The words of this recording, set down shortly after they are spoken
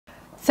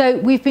So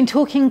we've been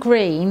talking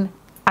green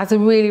as a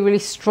really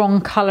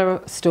strong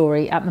colour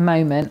story at the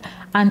moment,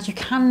 and you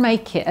can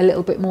make it a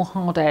little bit more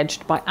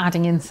hard-edged by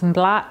adding in some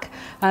black.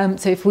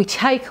 So if we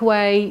take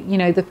away, you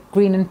know, the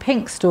green and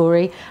pink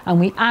story and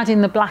we add in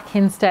the black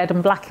instead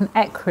and black and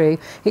ecru,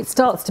 it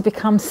starts to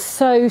become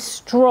so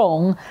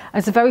strong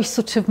as a very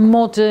sort of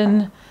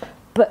modern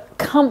but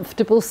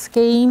comfortable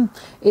scheme.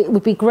 It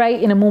would be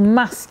great in a more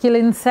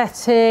masculine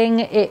setting.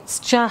 It's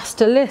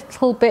just a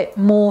little bit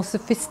more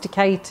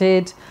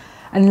sophisticated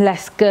and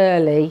less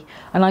girly,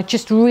 and I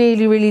just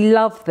really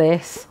love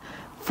this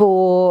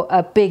for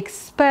a big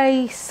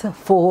space,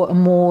 for a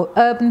more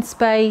urban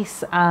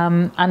space,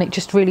 and it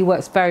just really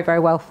works very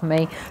well for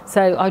me.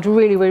 So I'd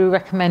really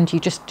recommend you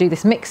just do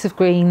this mix of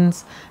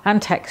greens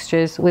and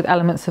textures with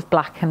elements of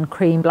black and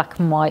cream, black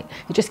and white.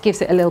 It just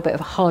gives it a little bit of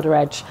a harder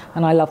edge,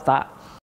 and I love that.